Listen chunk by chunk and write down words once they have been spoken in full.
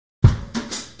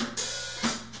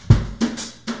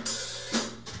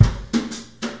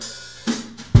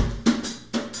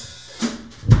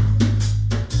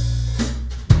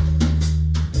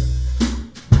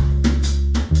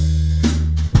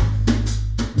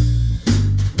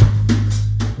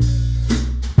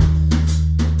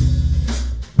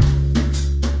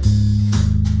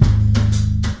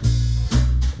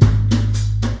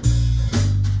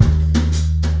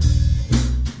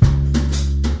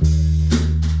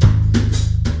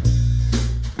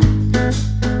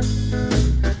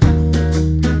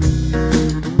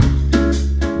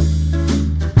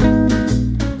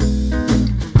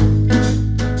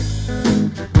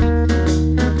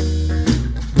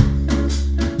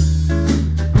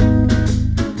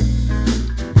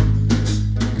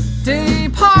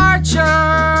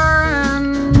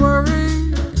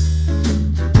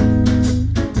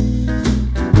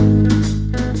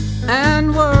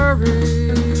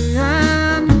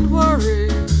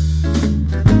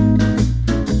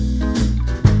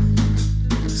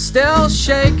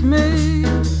shake me.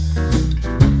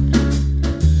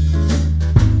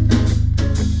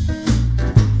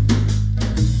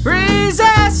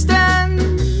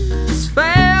 Resistance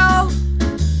failed.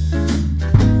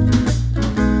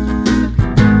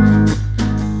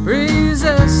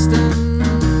 Resistance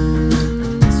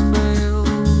failed.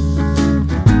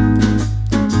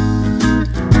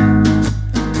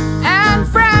 And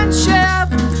friendship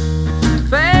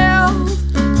failed.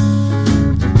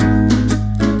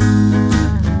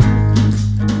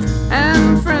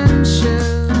 And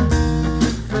friendship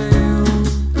failed.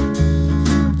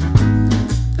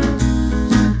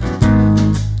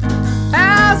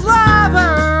 As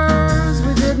lovers,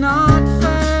 we did not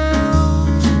fail.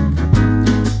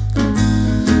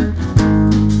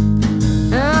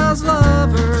 As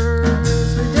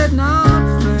lovers, we did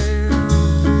not fail.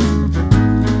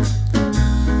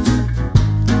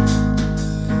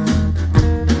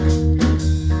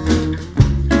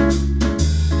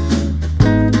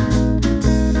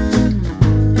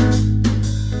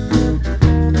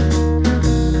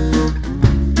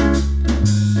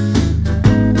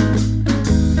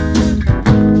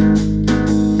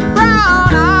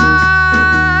 Brown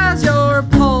eyes, your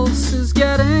pulse is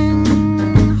getting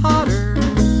hotter.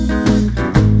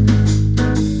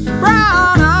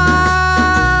 Brown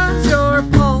eyes, your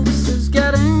pulse is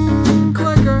getting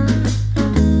quicker.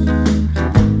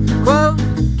 Quote,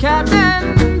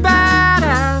 Captain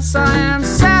Badass, I am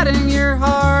setting your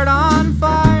heart on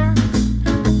fire.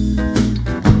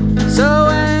 So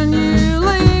when you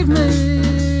leave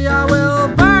me, I will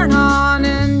burn on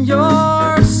in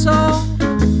your soul.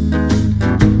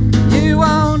 You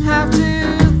won't have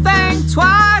to think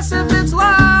twice if it's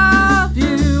love,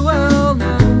 you will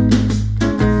know.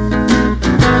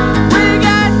 We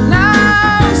get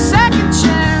no second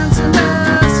chance in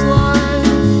this life.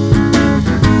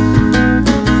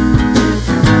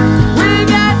 We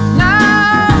get no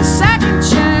second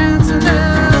chance in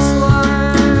this life.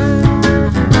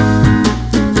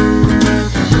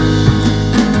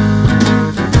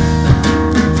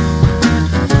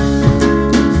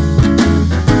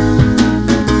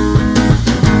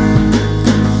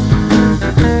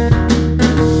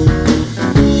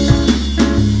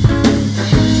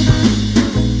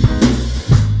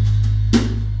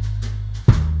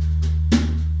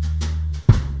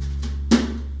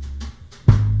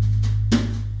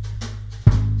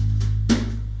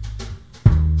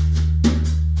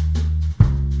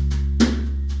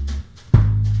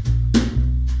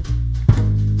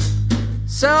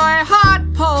 So a hot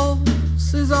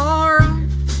pulse is alright.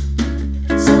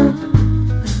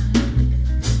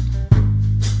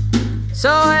 So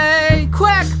a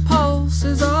quick pulse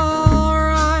is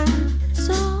alright.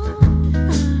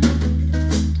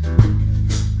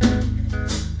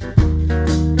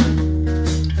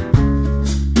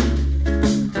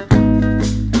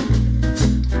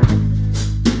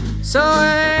 So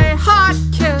a hot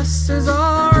kiss is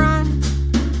alright.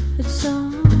 It's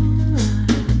alright.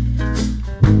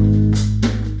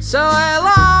 So I